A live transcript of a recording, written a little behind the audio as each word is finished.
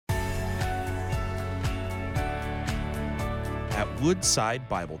Woodside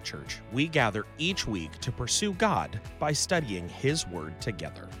Bible Church, we gather each week to pursue God by studying His Word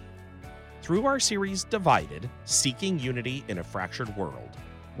together. Through our series Divided, Seeking Unity in a Fractured World,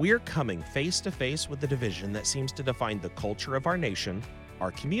 we are coming face to face with the division that seems to define the culture of our nation, our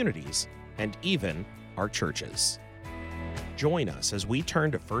communities, and even our churches. Join us as we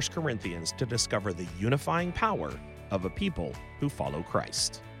turn to 1 Corinthians to discover the unifying power of a people who follow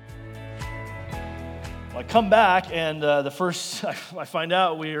Christ. I come back and I find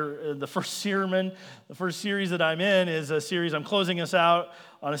out we're the first sermon, the first series that I'm in is a series, I'm closing us out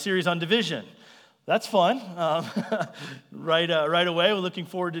on a series on division. That's fun. Right away, we're looking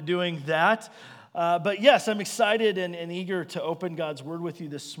forward to doing that. But yes, I'm excited and eager to open God's Word with you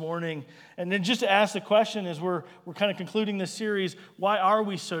this morning. And then just to ask the question as we're kind of concluding this series, why are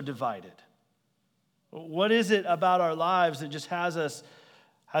we so divided? What is it about our lives that just has us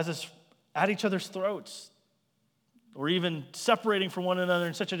at each other's throats, or even separating from one another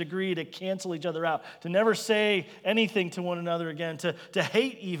in such a degree to cancel each other out, to never say anything to one another again, to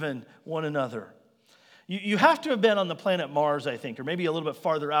hate even one another? You have to have been on the planet Mars, I think, or maybe a little bit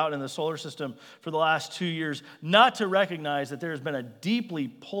farther out in the solar system for the last 2 years, not to recognize that there has been a deeply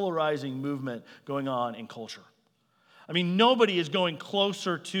polarizing movement going on in culture. I mean, nobody is going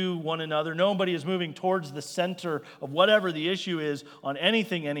closer to one another. Nobody is moving towards the center of whatever the issue is on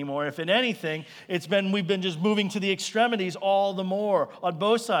anything anymore. If in anything, we've been just moving to the extremities all the more on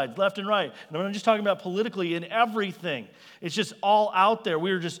both sides, left and right. And I'm not just talking about politically, in everything. It's just all out there.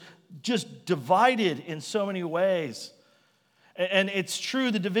 We're just divided in so many ways. And it's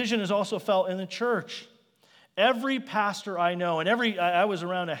true, the division is also felt in the church. Every pastor I know, and I was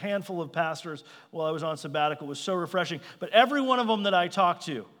around a handful of pastors while I was on sabbatical. It was so refreshing. But every one of them that I talked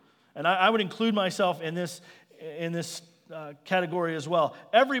to, and I would include myself in this category as well,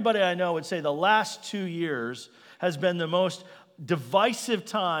 everybody I know would say the last 2 years has been the most divisive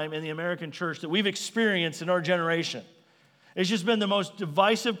time in the American church that we've experienced in our generation. It's just been the most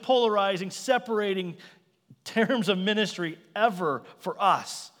divisive, polarizing, separating terms of ministry ever for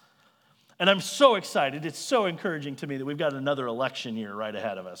us. And I'm so excited. It's so encouraging to me that we've got another election year right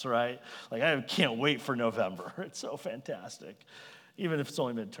ahead of us, right? Like, I can't wait for November. It's so fantastic, even if it's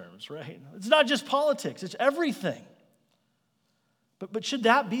only midterms, right? It's not just politics. It's everything. But should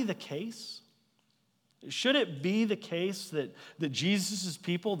that be the case? Should it be the case that Jesus'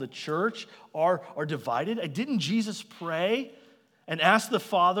 people, the church, are divided? Didn't Jesus pray and ask the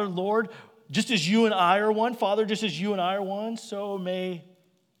Father, Lord, just as you and I are one, Father, just as you and I are one, so may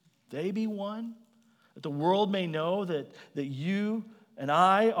they be one, that the world may know that you and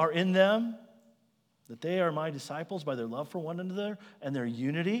I are in them, that they are my disciples by their love for one another and their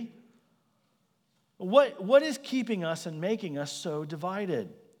unity. What is keeping us and making us so divided?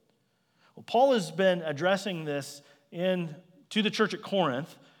 Well, Paul has been addressing this to the church at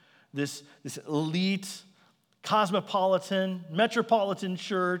Corinth, this elite, cosmopolitan, metropolitan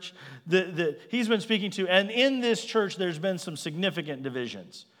church that he's been speaking to. And in this church, there's been some significant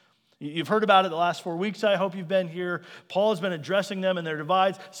divisions. You've heard about it the last 4 weeks. I hope you've been here. Paul has been addressing them and their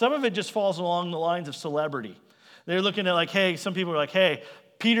divides. Some of it just falls along the lines of celebrity. They're looking at some people are like, hey,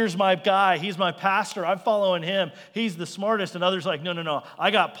 Peter's my guy. He's my pastor. I'm following him. He's the smartest. And others are like, no.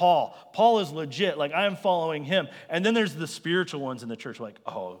 I got Paul. Paul is legit. Like, I am following him. And then there's the spiritual ones in the church like,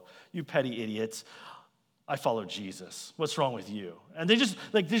 oh, you petty idiots. I follow Jesus. What's wrong with you? And there's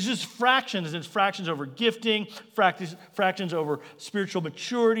just fractions. There's fractions over gifting, fractions over spiritual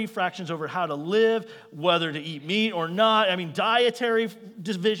maturity, fractions over how to live, whether to eat meat or not. I mean, dietary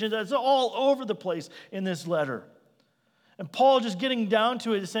divisions. That's all over the place in this letter. And Paul just getting down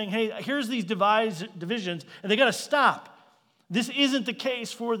to it is saying, hey, here's these divisions, and they got to stop. This isn't the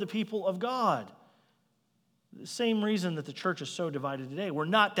case for the people of God. The same reason that the church is so divided today. We're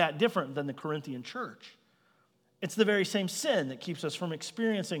not that different than the Corinthian church. It's the very same sin that keeps us from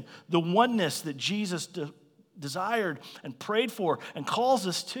experiencing the oneness that Jesus desired and prayed for and calls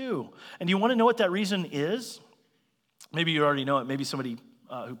us to. And do you want to know what that reason is? Maybe you already know it. Maybe somebody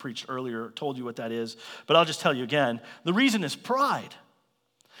who preached earlier told you what that is. But I'll just tell you again. The reason is pride.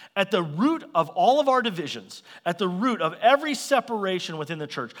 At the root of all of our divisions, at the root of every separation within the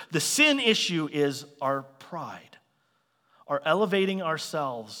church, the sin issue is our pride, our elevating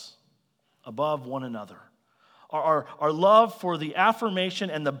ourselves above one another. Our love for the affirmation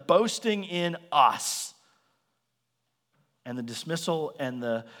and the boasting in us, and the dismissal and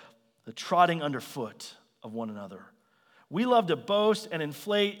the trotting underfoot of one another. We love to boast and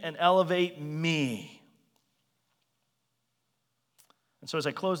inflate and elevate me. And so as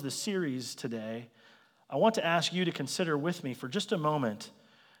I close this series today, I want to ask you to consider with me for just a moment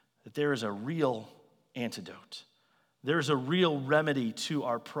that there is a real antidote. there's a real remedy to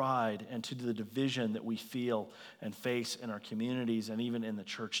our pride and to the division that we feel and face in our communities and even in the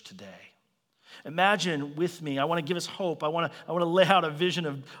church today. Imagine with me, I want to give us hope. I want to lay out a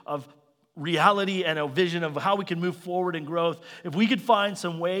vision of reality and a vision of how we can move forward in growth. If we could find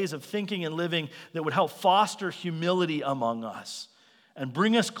some ways of thinking and living that would help foster humility among us and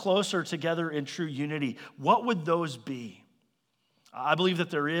bring us closer together in true unity, what would those be? I believe that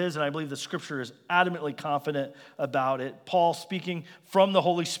there is, and I believe the Scripture is adamantly confident about it. Paul, speaking from the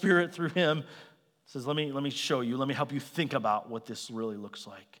Holy Spirit through him, says, let me show you, let me help you think about what this really looks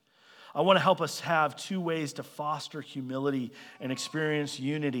like. I want to help us have two ways to foster humility and experience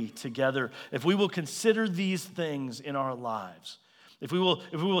unity together. If we will consider these things in our lives, if we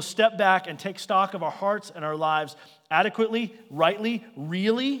will step back and take stock of our hearts and our lives adequately, rightly,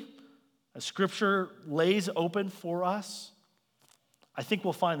 really, as Scripture lays open for us, I think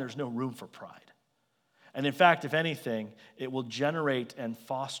we'll find there's no room for pride. And in fact, if anything, it will generate and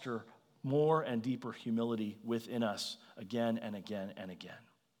foster more and deeper humility within us again and again and again.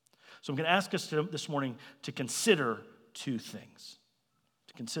 So I'm going to ask us this morning to consider two things.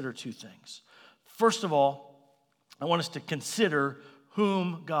 First of all, I want us to consider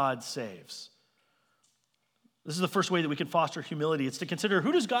whom God saves. This is the first way that we can foster humility. It's to consider,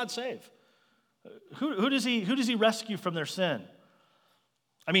 who does God save? Who does he rescue from their sin?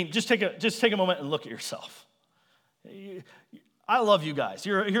 I mean, just take a moment and look at yourself. I love you guys.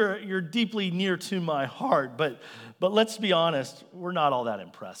 You're deeply near to my heart, but let's be honest, we're not all that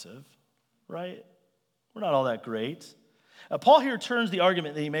impressive, right? We're not all that great. Paul here turns the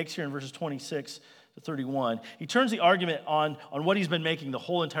argument that he makes here in verses 26 to 31. He turns the argument on what he's been making the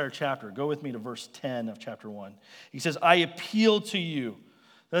whole entire chapter. Go with me to verse 10 of chapter 1. He says, I appeal to you.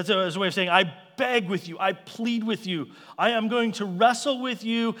 That's a way of saying, I beg with you, I plead with you. I am going to wrestle with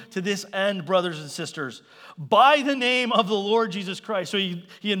you to this end, brothers and sisters, by the name of the Lord Jesus Christ. So he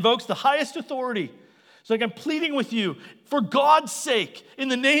invokes the highest authority. It's like, I'm pleading with you, for God's sake, in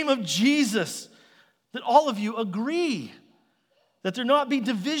the name of Jesus, that all of you agree, that there not be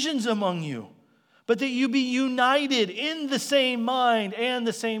divisions among you, but that you be united in the same mind and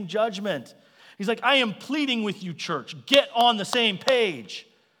the same judgment. He's like, I am pleading with you, church. Get on the same page.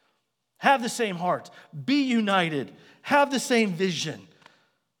 Have the same heart. Be united. Have the same vision.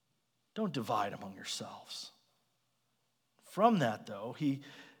 Don't divide among yourselves. From that, though, he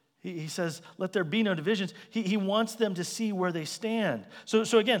says, let there be no divisions. He wants them to see where they stand.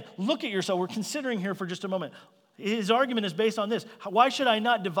 So again, look at yourself. We're considering here for just a moment. His argument is based on this. Why should I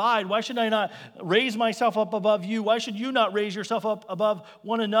not divide? Why should I not raise myself up above you? Why should you not raise yourself up above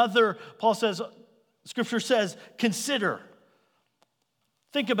one another? Paul says, Scripture says, consider.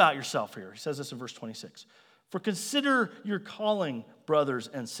 Think about yourself here. He says this in verse 26. For consider your calling, brothers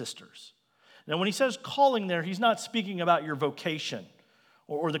and sisters. Now, when he says calling there, he's not speaking about your vocation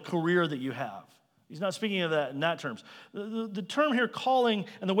or the career that you have. He's not speaking of that in that terms. The term here, calling,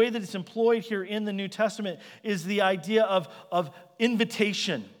 and the way that it's employed here in the New Testament is the idea of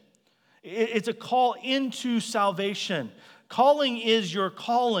invitation. It's a call into salvation. Calling is your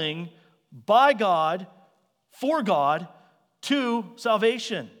calling by God, for God, to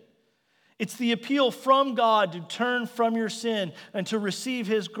salvation. It's the appeal from God to turn from your sin and to receive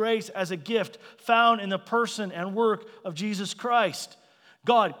His grace as a gift found in the person and work of Jesus Christ.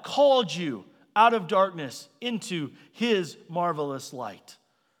 God called you out of darkness into His marvelous light.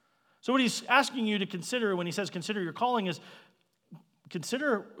 So what He's asking you to consider when He says consider your calling is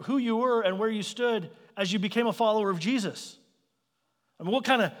consider who you were and where you stood as you became a follower of Jesus. I mean, what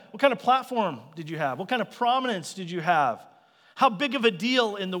kind of platform did you have? What kind of prominence did you have? How big of a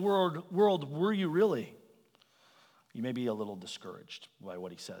deal in the world were you really? You may be a little discouraged by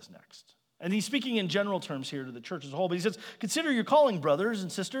what he says next. And he's speaking in general terms here to the church as a whole, but he says, consider your calling, brothers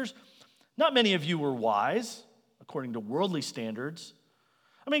and sisters. Not many of you were wise, according to worldly standards.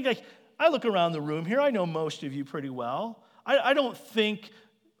 I mean, like, I look around the room here, I know most of you pretty well. I don't think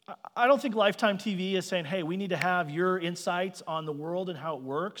Lifetime TV is saying, hey, we need to have your insights on the world and how it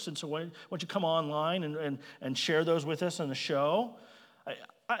works, and so why don't you come online and share those with us on the show?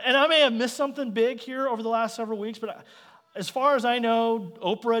 And I may have missed something big here over the last several weeks, but as far as I know,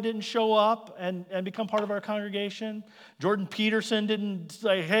 Oprah didn't show up and become part of our congregation. Jordan Peterson didn't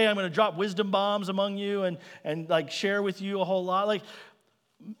say, hey, I'm going to drop wisdom bombs among you and like share with you a whole lot. Like,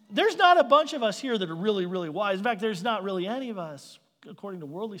 there's not a bunch of us here that are really, really wise. In fact, there's not really any of us according to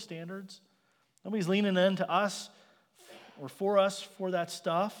worldly standards. Nobody's leaning into us or for us for that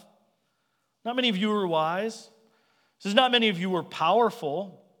stuff. Not many of you are wise. Says not many of you were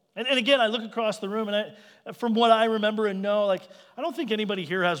powerful. And again, I look across the room, and from what I remember and know, like, I don't think anybody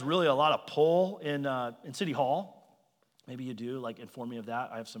here has really a lot of pull in City Hall. Maybe you do, like, inform me of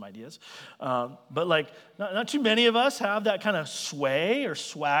that. I have some ideas. But, like, not too many of us have that kind of sway or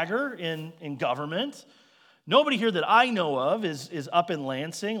swagger in government. Nobody here that I know of is up in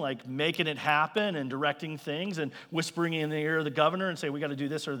Lansing, like, making it happen and directing things and whispering in the ear of the governor and say, we got to do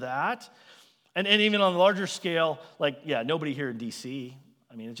this or that. And even on a larger scale, like, yeah, nobody here in D.C.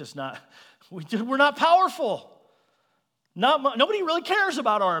 I mean, it's just not, we're not powerful. Nobody really cares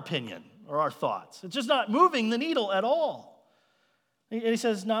about our opinion or our thoughts. It's just not moving the needle at all. And he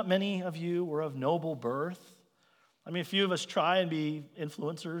says, not many of you were of noble birth. I mean, a few of us try and be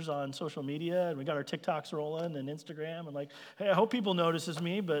influencers on social media, and we got our TikToks rolling and Instagram, and like, hey, I hope people notices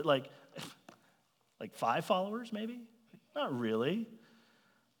me, but like 5 followers maybe? Not really.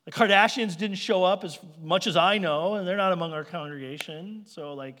 The Kardashians didn't show up as much as I know, and they're not among our congregation.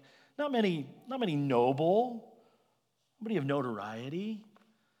 So like, not many noble, nobody of notoriety.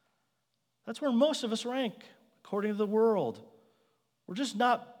 That's where most of us rank, according to the world. We're just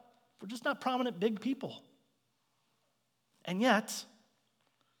not prominent big people. And yet,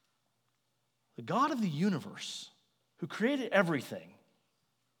 the God of the universe, who created everything,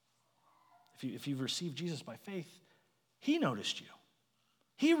 if you've received Jesus by faith, he noticed you.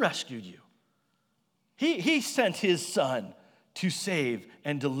 He rescued you. He sent his son to save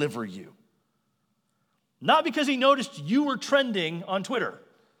and deliver you. Not because he noticed you were trending on Twitter.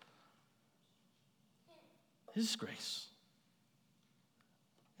 His grace.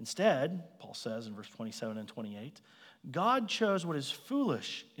 Instead, Paul says in verse 27 and 28, God chose what is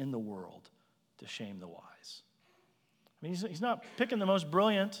foolish in the world to shame the wise. I mean, he's not picking the most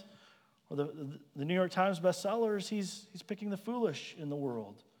brilliant or the New York Times bestsellers. He's picking the foolish in the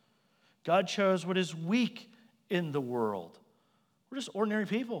world. God chose what is weak in the world. We're just ordinary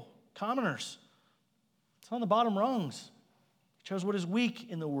people, commoners. It's on the bottom rungs. He chose what is weak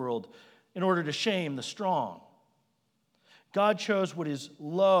in the world in order to shame the strong. God chose what is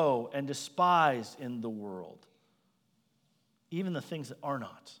low and despised in the world. Even the things that are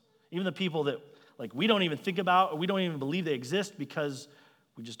not. Even the people that like we don't even think about or we don't even believe they exist because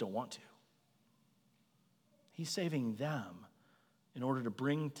we just don't want to. He's saving them in order to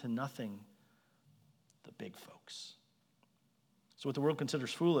bring to nothing the big folks. So what the world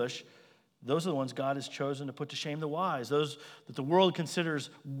considers foolish, those are the ones God has chosen to put to shame the wise. Those that the world considers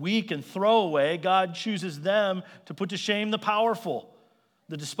weak and throwaway, God chooses them to put to shame the powerful,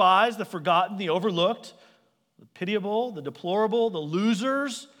 the despised, the forgotten, the overlooked, the pitiable, the deplorable, the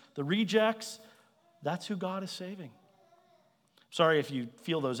losers, the rejects. That's who God is saving. Sorry if you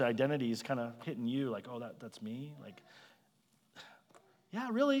feel those identities kind of hitting you, like, oh, that's me. Like, yeah,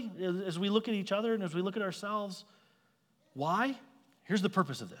 really, as we look at each other and as we look at ourselves, why? Here's the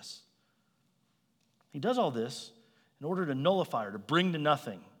purpose of this. He does all this in order to nullify or to bring to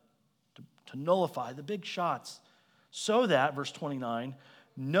nothing, to nullify the big shots, so that, verse 29,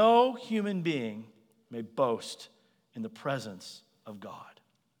 no human being may boast in the presence of God.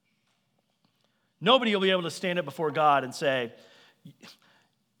 Nobody will be able to stand up before God and say,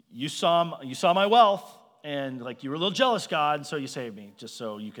 you saw my wealth, and like you were a little jealous, God, and so you saved me, just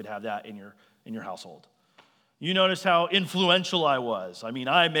so you could have that in your household. You noticed how influential I was. I mean,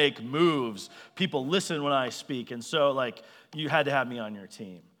 I make moves. People listen when I speak, and so like you had to have me on your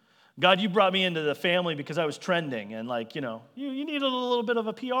team. God, you brought me into the family because I was trending, and like, you needed a little bit of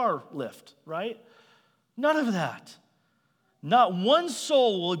a PR lift, right? None of that. Not one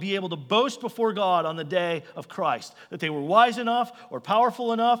soul will be able to boast before God on the day of Christ that they were wise enough or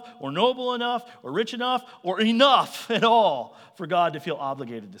powerful enough or noble enough or rich enough or enough at all for God to feel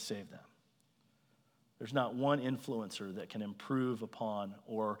obligated to save them. There's not one influencer that can improve upon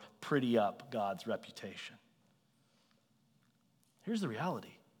or pretty up God's reputation. Here's the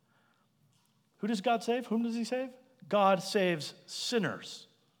reality. Who does God save? Whom does he save? God saves sinners.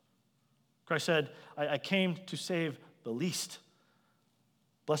 Christ said, I came to save the least.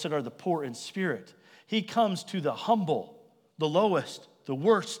 Blessed are the poor in spirit. He comes to the humble, the lowest, the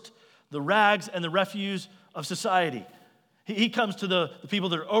worst, the rags and the refuse of society. He comes to the people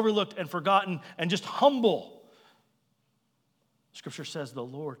that are overlooked and forgotten and just humble. Scripture says the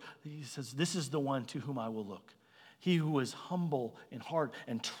Lord, he says, this is the one to whom I will look. He who is humble in heart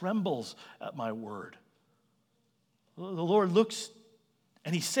and trembles at my word. The Lord looks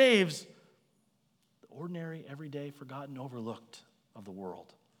and he saves ordinary, everyday, forgotten, overlooked of the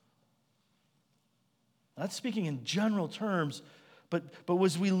world. That's speaking in general terms, but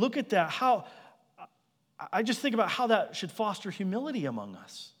as we look at that, I just think about how that should foster humility among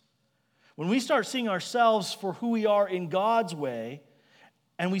us. When we start seeing ourselves for who we are in God's way,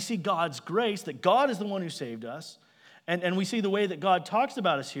 and we see God's grace, that God is the one who saved us, and we see the way that God talks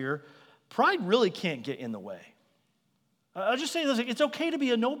about us here, pride really can't get in the way. I'll just say this, it's okay to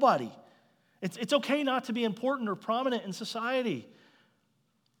be a nobody. It's okay not to be important or prominent in society.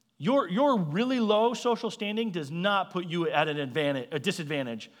 Your really low social standing does not put you at a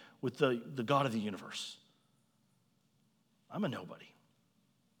disadvantage with the God of the universe. I'm a nobody.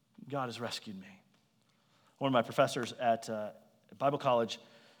 God has rescued me. One of my professors at Bible college,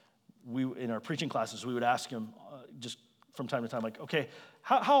 in our preaching classes, we would ask him just from time to time, like, okay,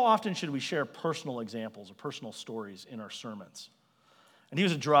 how often should we share personal examples or personal stories in our sermons? And he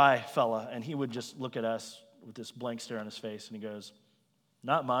was a dry fella, and he would just look at us with this blank stare on his face, and he goes,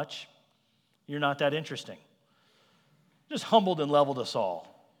 not much. You're not that interesting. Just humbled and leveled us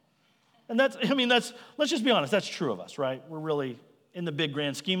all. And let's just be honest, that's true of us, right? We're really, in the big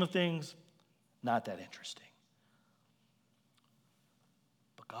grand scheme of things, not that interesting.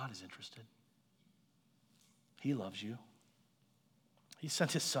 But God is interested. He loves you. He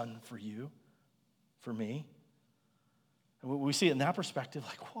sent his son for you, for me. And we see it in that perspective,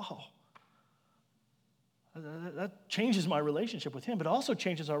 like, whoa. That changes my relationship with him, but also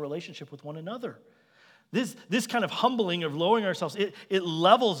changes our relationship with one another. This kind of humbling of lowering ourselves, it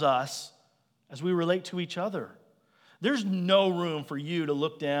levels us as we relate to each other. There's no room for you to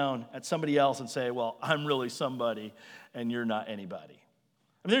look down at somebody else and say, well, I'm really somebody and you're not anybody.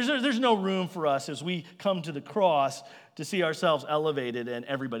 I mean, there's no room for us as we come to the cross to see ourselves elevated and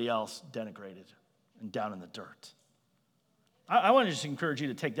everybody else denigrated and down in the dirt. I want to just encourage you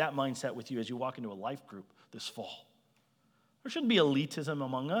to take that mindset with you as you walk into a life group this fall. There shouldn't be elitism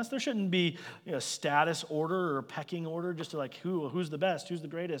among us. There shouldn't be a status order or a pecking order just to like who's the best, who's the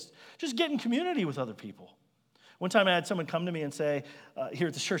greatest. Just get in community with other people. One time I had someone come to me and say, here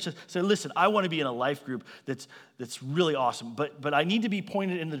at the church, say, listen, I want to be in a life group that's really awesome, but I need to be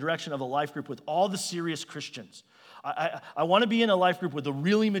pointed in the direction of a life group with all the serious Christians. I want to be in a life group with a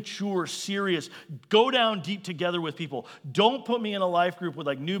really mature, serious, go down deep together with people. Don't put me in a life group with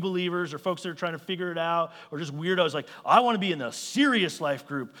like new believers or folks that are trying to figure it out or just weirdos. Like, I want to be in the serious life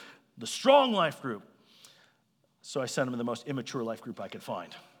group, the strong life group. So I sent him in the most immature life group I could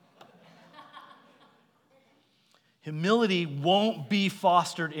find. Humility won't be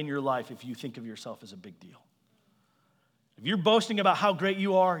fostered in your life if you think of yourself as a big deal. If you're boasting about how great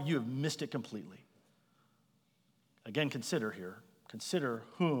you are, you have missed it completely. Again, consider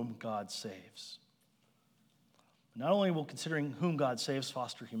whom God saves. Not only will considering whom God saves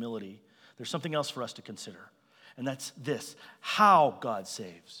foster humility, there's something else for us to consider, and that's this: how God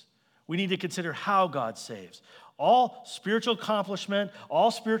saves. We need to consider how God saves. All spiritual accomplishment, all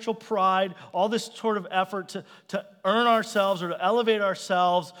spiritual pride, all this sort of effort to earn ourselves or to elevate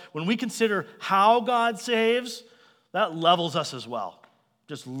ourselves, when we consider how God saves, that levels us as well.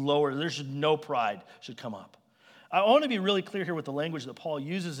 Just lower, there's no pride should come up. I want to be really clear here with the language that Paul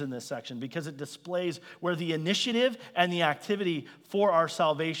uses in this section because it displays where the initiative and the activity for our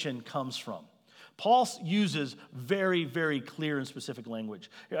salvation comes from. Paul uses very, very clear and specific language.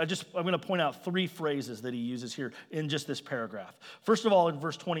 I'm going to point out three phrases that he uses here in just this paragraph. First of all, in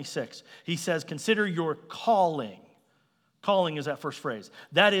verse 26, he says, consider your calling. Calling is that first phrase.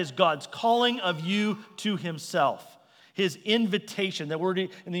 That is God's calling of you to himself. His invitation, that word in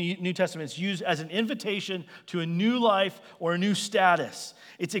the New Testament is used as an invitation to a new life or a new status.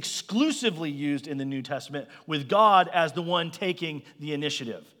 It's exclusively used in the New Testament with God as the one taking the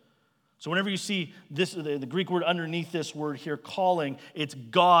initiative. So whenever you see this, the Greek word underneath this word here, calling, it's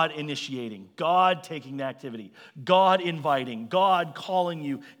God initiating, God taking the activity, God inviting, God calling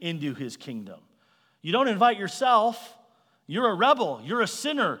you into his kingdom. You don't invite yourself. You're a rebel. You're a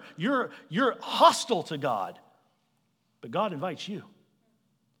sinner. You're hostile to God. But God invites you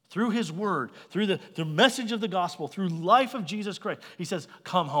through his word, through the message of the gospel, through life of Jesus Christ. He says,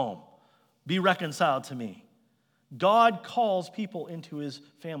 come home. Be reconciled to me. God calls people into his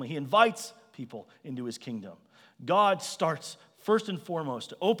family. He invites people into his kingdom. God starts first and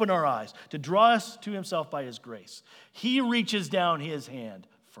foremost to open our eyes, to draw us to himself by his grace. He reaches down his hand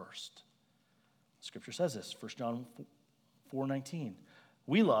first. Scripture says this, 1 John 4:19.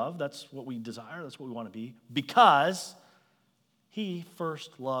 We love, that's what we desire, that's what we want to be, because he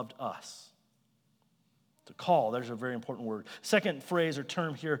first loved us. To call, there's a very important word. Second phrase or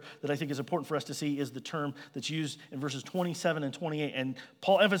term here that I think is important for us to see is the term that's used in verses 27 and 28. And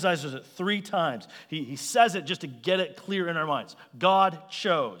Paul emphasizes it 3 times. He says it just to get it clear in our minds. God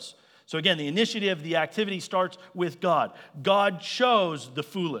chose. So again, the initiative, the activity starts with God. God chose the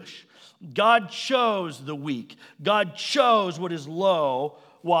foolish. God chose the weak. God chose what is low.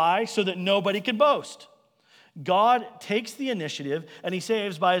 Why? So that nobody can boast. God takes the initiative and he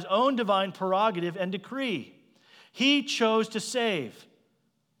saves by his own divine prerogative and decree. He chose to save.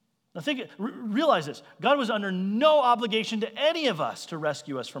 Now realize this. God was under no obligation to any of us to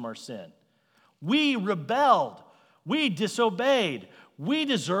rescue us from our sin. We rebelled. We disobeyed. We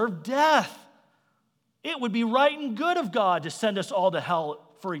deserved death. It would be right and good of God to send us all to hell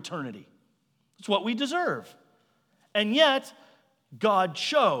for eternity. It's what we deserve. And yet, God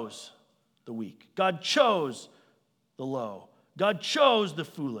chose the weak. God chose the low. God chose the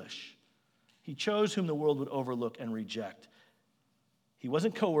foolish. He chose whom the world would overlook and reject. He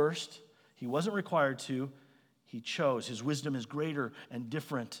wasn't coerced. He wasn't required to. He chose. His wisdom is greater and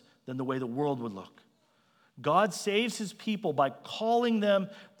different than the way the world would look. God saves his people by calling the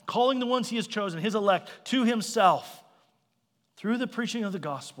ones he has chosen, his elect, to himself through the preaching of the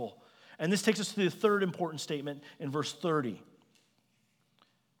gospel. And this takes us to the third important statement in verse 30.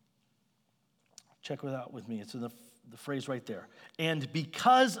 Check it out with me. It's in the phrase right there. And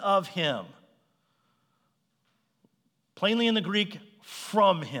because of him, plainly in the Greek,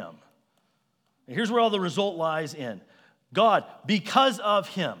 from him. And here's where all the result lies in. God, because of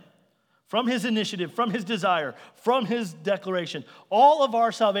him, from his initiative, from his desire, from his declaration, all of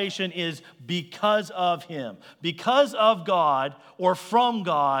our salvation is because of him. Because of God or from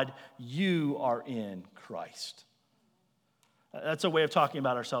God, you are in Christ. That's a way of talking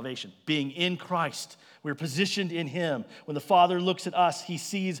about our salvation. Being in Christ. We're positioned in him. When the Father looks at us, he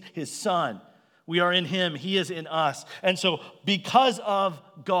sees his Son. We are in him. He is in us. And so because of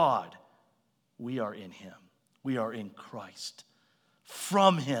God, we are in him. We are in Christ.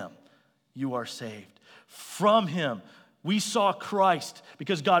 From him, you are saved. From him, we saw Christ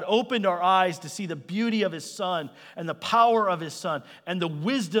because God opened our eyes to see the beauty of his Son and the power of his Son and the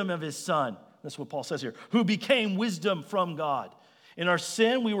wisdom of his Son. That's what Paul says here. Who became wisdom from God. In our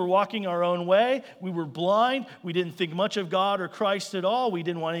sin, we were walking our own way. We were blind. We didn't think much of God or Christ at all. We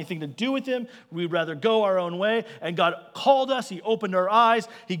didn't want anything to do with him. We'd rather go our own way. And God called us. He opened our eyes.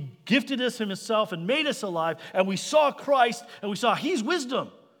 He gifted us himself and made us alive. And we saw Christ, and we saw he's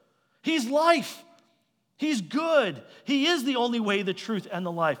wisdom. He's life. He's good. He is the only way, the truth, and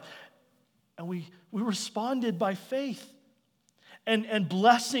the life. And we responded by faith. And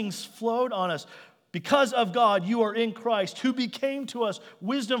blessings flowed on us. Because of God, you are in Christ, who became to us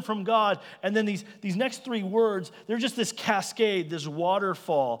wisdom from God. And then these next three words, they're just this cascade, this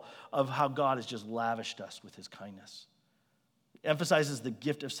waterfall of how God has just lavished us with his kindness. It emphasizes the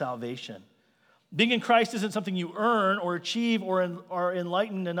gift of salvation. Being in Christ isn't something you earn or achieve or are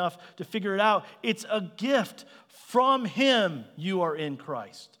enlightened enough to figure it out. It's a gift. From him, you are in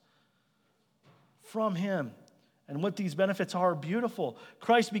Christ. From him. And what these benefits are beautiful.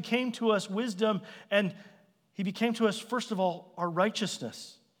 Christ became to us wisdom, and he became to us, first of all, our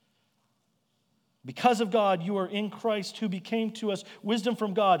righteousness. Because of God, you are in Christ, who became to us wisdom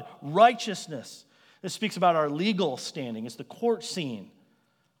from God, righteousness. This speaks about our legal standing. It's the court scene.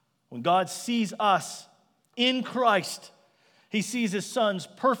 When God sees us in Christ, he sees his Son's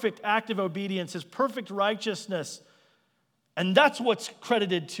perfect act of obedience, his perfect righteousness, and that's what's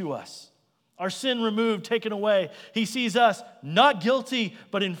credited to us. Our sin removed, taken away. He sees us not guilty,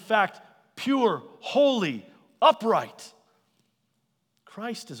 but in fact, pure, holy, upright.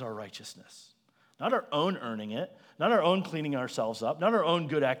 Christ is our righteousness. Not our own earning it, not our own cleaning ourselves up, not our own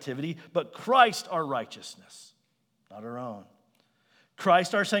good activity, but Christ our righteousness, not our own.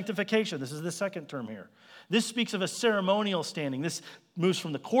 Christ our sanctification. This is the second term here. This speaks of a ceremonial standing. This moves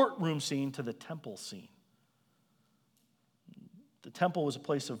from the courtroom scene to the temple scene. The temple was a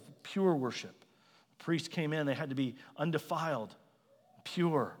place of pure worship. The priests came in, they had to be undefiled,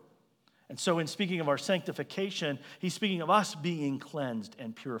 pure. And so in speaking of our sanctification, he's speaking of us being cleansed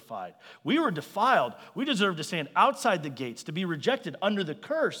and purified. We were defiled. We deserved to stand outside the gates, to be rejected under the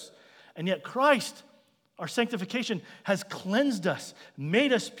curse. And yet Christ, our sanctification, has cleansed us,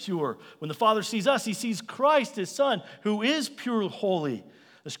 made us pure. When the Father sees us, he sees Christ, his Son, who is pure, holy.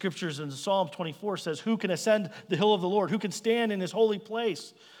 The scriptures in Psalm 24 says, who can ascend the hill of the Lord? Who can stand in his holy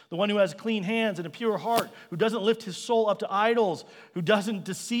place? The one who has clean hands and a pure heart, who doesn't lift his soul up to idols, who doesn't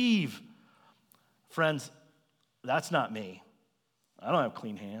deceive. Friends, that's not me. I don't have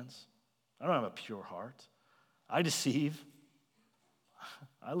clean hands. I don't have a pure heart. I deceive.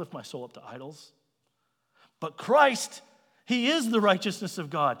 I lift my soul up to idols. But Christ, he is the righteousness of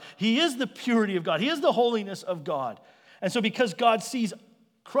God. He is the purity of God. He is the holiness of God. And so because God sees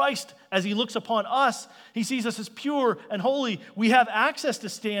Christ, as he looks upon us, he sees us as pure and holy. We have access to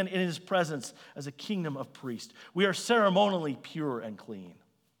stand in his presence as a kingdom of priests. We are ceremonially pure and clean.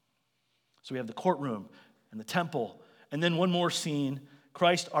 So we have the courtroom and the temple. And then one more scene,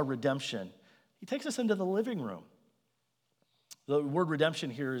 Christ, our redemption. He takes us into the living room. The word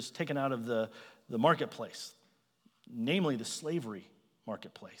redemption here is taken out of the marketplace, namely the slavery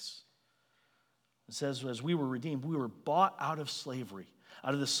marketplace. It says, as we were redeemed, we were bought out of slavery,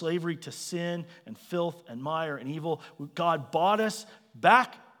 out of the slavery to sin and filth and mire and evil. God bought us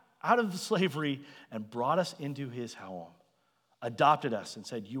back out of the slavery and brought us into his home, adopted us and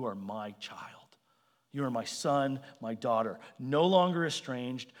said, you are my child. You are my son, my daughter. No longer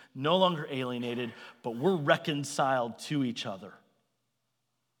estranged, no longer alienated, but we're reconciled to each other.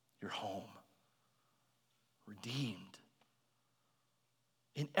 You're home, redeemed.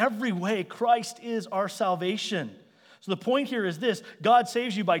 In every way, Christ is our salvation. So the point here is this: God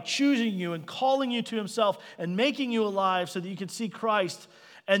saves you by choosing you and calling you to himself and making you alive so that you can see Christ.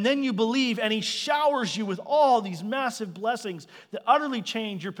 And then you believe, and he showers you with all these massive blessings that utterly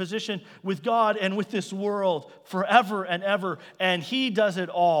change your position with God and with this world forever and ever. And he does it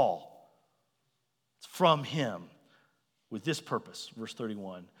all. It's from him with this purpose, verse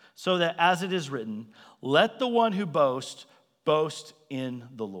 31. So that as it is written, let the one who boasts boast in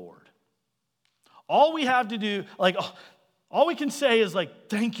the Lord. All we have to do, all we can say is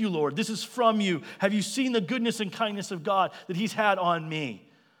thank you, Lord. This is from you. Have you seen the goodness and kindness of God that he's had on me?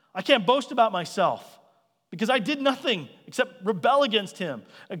 I can't boast about myself because I did nothing except rebel against him,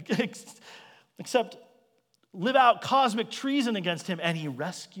 except live out cosmic treason against him, and he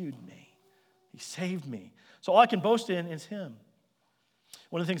rescued me. He saved me. So all I can boast in is him.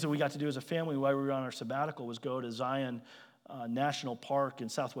 One of the things that we got to do as a family while we were on our sabbatical was go to Zion National Park in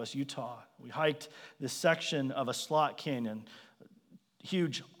southwest Utah. We hiked this section of a slot canyon,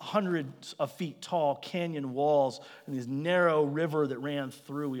 huge hundreds of feet tall canyon walls and this narrow river that ran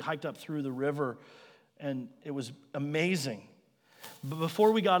through. We hiked up through the river, and it was amazing. But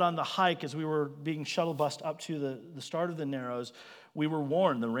before we got on the hike, as we were being shuttle bused up to the start of the Narrows, we were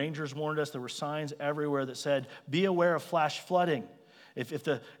warned. The rangers warned us. There were signs everywhere that said, be aware of flash flooding. If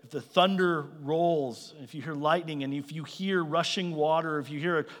the thunder rolls, if you hear lightning, and if you hear rushing water, if you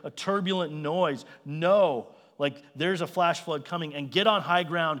hear a turbulent noise, know there's a flash flood coming, and get on high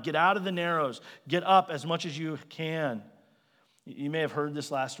ground, get out of the Narrows, get up as much as you can. You may have heard this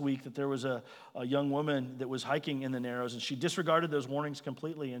last week that there was a young woman that was hiking in the Narrows, and she disregarded those warnings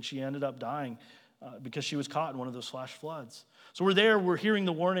completely, and she ended up dying because she was caught in one of those flash floods. So we're there, we're hearing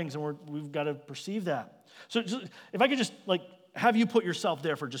the warnings, and we've got to perceive that. So if I could just have you put yourself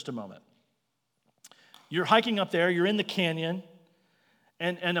there for just a moment. You're hiking up there, you're in the canyon,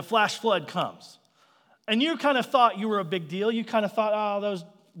 and a flash flood comes. And you kind of thought you were a big deal. You kind of thought, those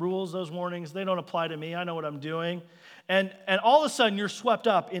rules, those warnings, they don't apply to me. I know what I'm doing. And all of a sudden, you're swept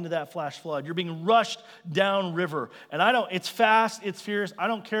up into that flash flood. You're being rushed down river. And it's fast, it's fierce. I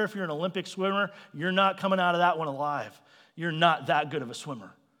don't care if you're an Olympic swimmer. You're not coming out of that one alive. You're not that good of a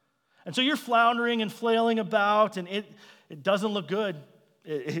swimmer. And so you're floundering and flailing about, and it doesn't look good.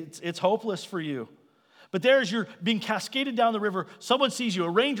 It's hopeless for you. But there's you're being cascaded down the river. Someone sees you. A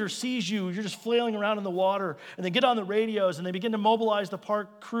ranger sees you. You're just flailing around in the water. And they get on the radios, and they begin to mobilize the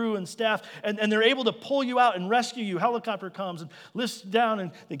park crew and staff. And they're able to pull you out and rescue you. Helicopter comes and lifts down,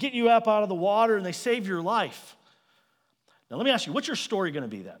 and they get you up out of the water, and they save your life. Now, let me ask you, what's your story going to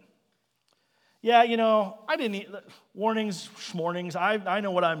be then? Yeah, I didn't need warnings, schmornings. I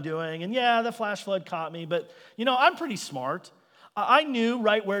know what I'm doing. And yeah, the flash flood caught me. But, I'm pretty smart. I knew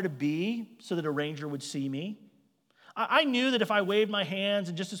right where to be so that a ranger would see me. I knew that if I waved my hands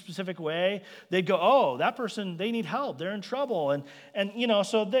in just a specific way, they'd go, oh, that person, they need help. They're in trouble. And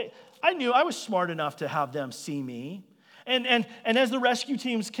I knew I was smart enough to have them see me. And as the rescue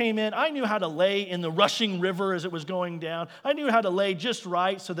teams came in, I knew how to lay in the rushing river as it was going down. I knew how to lay just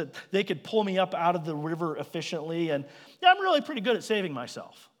right so that they could pull me up out of the river efficiently. And I'm really pretty good at saving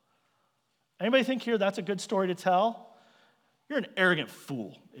myself. Anybody think here that's a good story to tell? You're an arrogant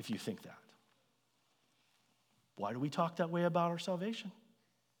fool if you think that. Why do we talk that way about our salvation?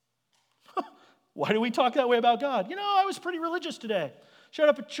 Why do we talk that way about God? I was pretty religious today. Showed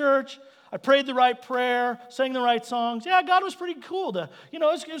up at church. I prayed the right prayer, sang the right songs. Yeah, God was pretty cool it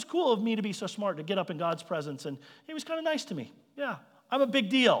was cool of me to be so smart to get up in God's presence, and he was kind of nice to me. Yeah, I'm a big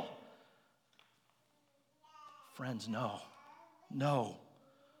deal. Friends, no.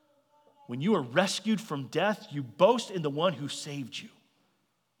 When you are rescued from death, you boast in the one who saved you,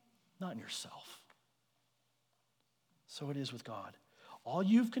 not in yourself. So it is with God. All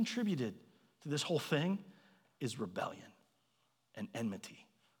you've contributed to this whole thing is rebellion and enmity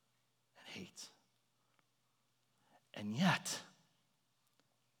and hate. And yet,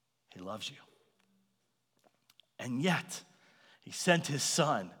 he loves you. And yet, he sent his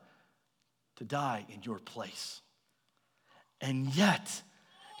son to die in your place. And yet,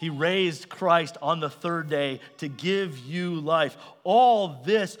 he raised Christ on the third day to give you life. All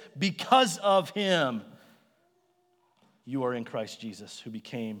this because of him. you are in Christ Jesus, who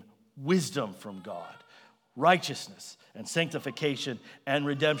became wisdom from God, righteousness and sanctification and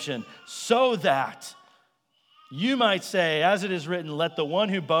redemption, so that you might say, as it is written, let the one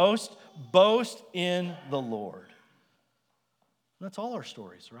who boasts, boast in the Lord. And that's all our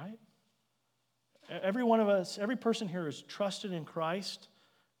stories, right? Every one of us, every person here is trusted in Christ.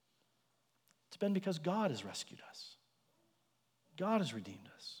 It's been because God has rescued us. God has redeemed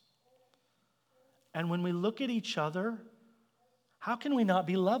us. And when we look at each other, how can we not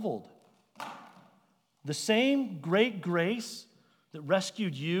be leveled? The same great grace that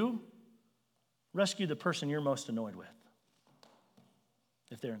rescued you, rescued the person you're most annoyed with,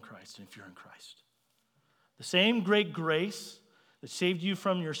 if they're in Christ and if you're in Christ. The same great grace that saved you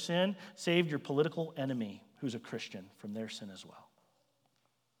from your sin saved your political enemy, who's a Christian, from their sin as well.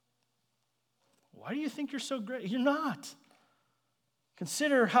 Why do you think you're so great? You're not.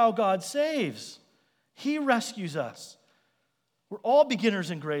 Consider how God saves. He rescues us. We're all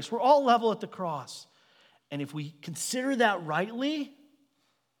beginners in grace. We're all level at the cross. And if we consider that rightly,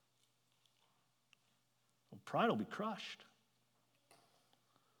 well, pride will be crushed.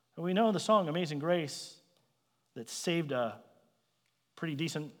 And we know the song Amazing Grace that saved a pretty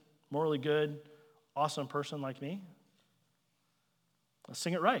decent, morally good, awesome person like me. Let's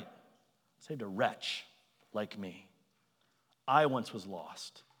sing it right. Saved a wretch like me. I once was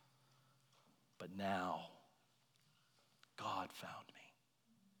lost, but now God found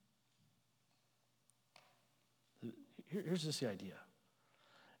me. Here's just the idea.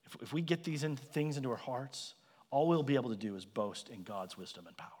 If we get these things into our hearts, all we'll be able to do is boast in God's wisdom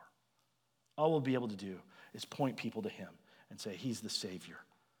and power. All we'll be able to do is point people to him and say, he's the Savior.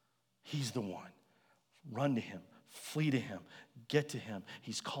 He's the one. Run to him. Flee to him. Get to him.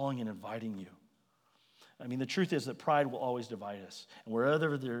 He's calling and inviting you. I mean, the truth is that pride will always divide us. And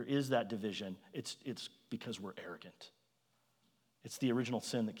wherever there is that division, it's because we're arrogant. It's the original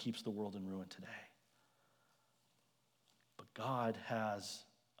sin that keeps the world in ruin today. But God has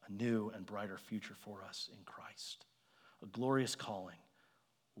a new and brighter future for us in Christ. A glorious calling,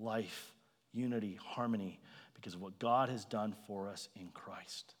 life, unity, harmony, because of what God has done for us in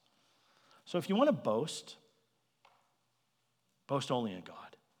Christ. So if you want to boast only in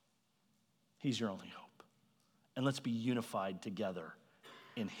God. He's your only hope. And let's be unified together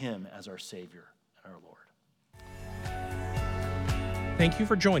in him as our Savior and our Lord. Thank you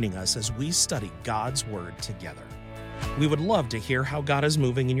for joining us as we study God's Word together. We would love to hear how God is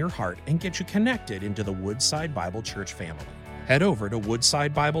moving in your heart and get you connected into the Woodside Bible Church family. Head over to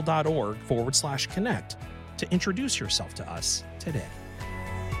woodsidebible.org/connect to introduce yourself to us today.